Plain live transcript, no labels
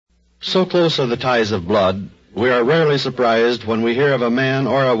So close are the ties of blood, we are rarely surprised when we hear of a man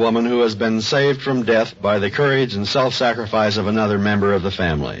or a woman who has been saved from death by the courage and self-sacrifice of another member of the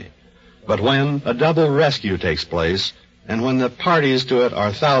family. But when a double rescue takes place, and when the parties to it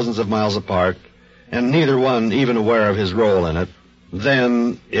are thousands of miles apart, and neither one even aware of his role in it,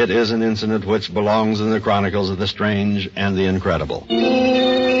 then it is an incident which belongs in the chronicles of the strange and the incredible.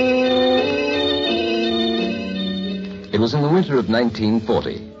 It was in the winter of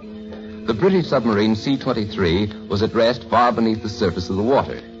 1940. The British submarine C-23 was at rest far beneath the surface of the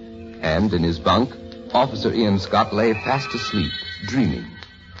water. And in his bunk, Officer Ian Scott lay fast asleep, dreaming.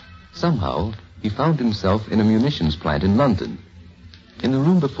 Somehow, he found himself in a munitions plant in London. In the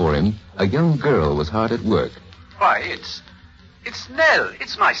room before him, a young girl was hard at work. Why, it's Nell.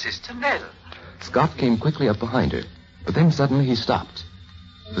 It's my sister, Nell. Scott came quickly up behind her, but then suddenly he stopped.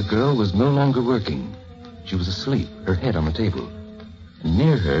 The girl was no longer working. She was asleep, her head on the table. And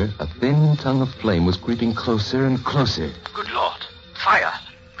near her, a thin tongue of flame was creeping closer and closer. Good Lord. Fire.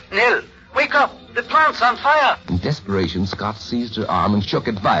 Nell, wake up. The plant's on fire. In desperation, Scott seized her arm and shook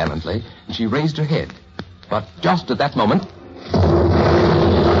it violently, and she raised her head. But just at that moment...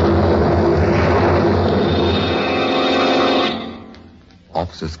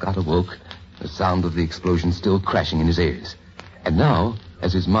 Officer Scott awoke, the sound of the explosion still crashing in his ears. And now,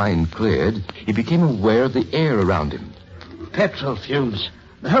 as his mind cleared, he became aware of the air around him. Petrol fumes.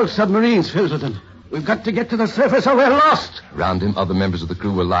 The whole submarine's filled with them. We've got to get to the surface or we're lost. Around him, other members of the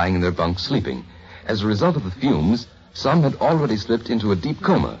crew were lying in their bunks sleeping. As a result of the fumes, some had already slipped into a deep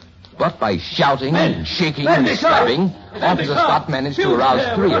coma. But by shouting and shaking and slapping, Officer Scott managed to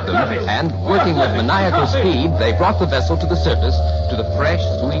arouse 3 of them, and, working with maniacal speed, they brought the vessel to the surface, to the fresh,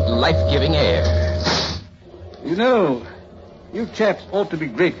 sweet, life-giving air. You know, you chaps ought to be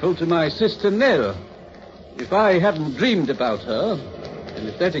grateful to my sister Nell. If I hadn't dreamed about her, and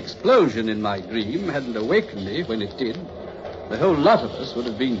if that explosion in my dream hadn't awakened me when it did, the whole lot of us would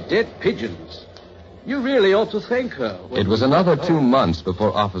have been dead pigeons. You really ought to thank her. It was another 2 months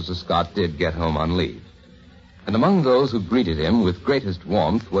before Officer Scott did get home on leave. And among those who greeted him with greatest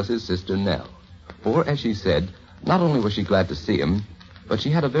warmth was his sister Nell. For, as she said, not only was she glad to see him, but she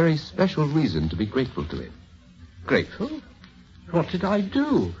had a very special reason to be grateful to him. Grateful? What did I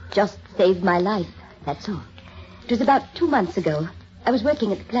do? Just saved my life, that's all. It was about 2 months ago. I was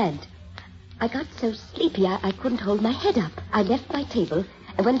working at the plant. I got so sleepy I couldn't hold my head up. I left my table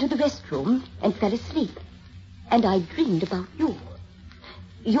and went to the restroom and fell asleep. And I dreamed about you.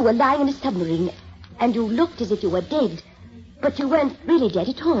 You were lying in a submarine, and you looked as if you were dead. But you weren't really dead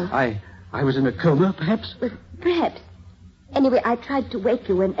at all. I was in a coma, perhaps? Well, perhaps. Anyway, I tried to wake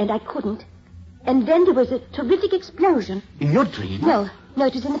you, and I couldn't. And then there was a terrific explosion. In your dream? No,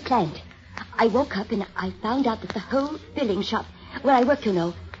 it was in the plant. I woke up and I found out that the whole filling shop, where I work, you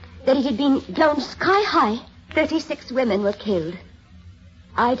know, that it had been blown sky high. 36 women were killed.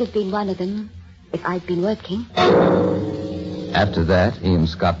 I'd have been one of them if I'd been working. After that, Ian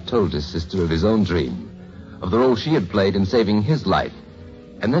Scott told his sister of his own dream, of the role she had played in saving his life.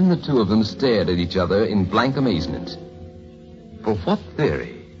 And then the 2 of them stared at each other in blank amazement. For what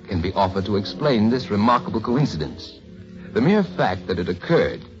theory can be offered to explain this remarkable coincidence? The mere fact that it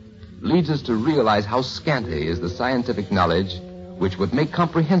occurred leads us to realize how scanty is the scientific knowledge which would make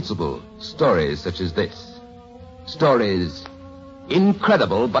comprehensible stories such as this. Stories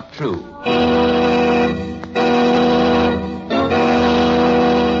incredible but true.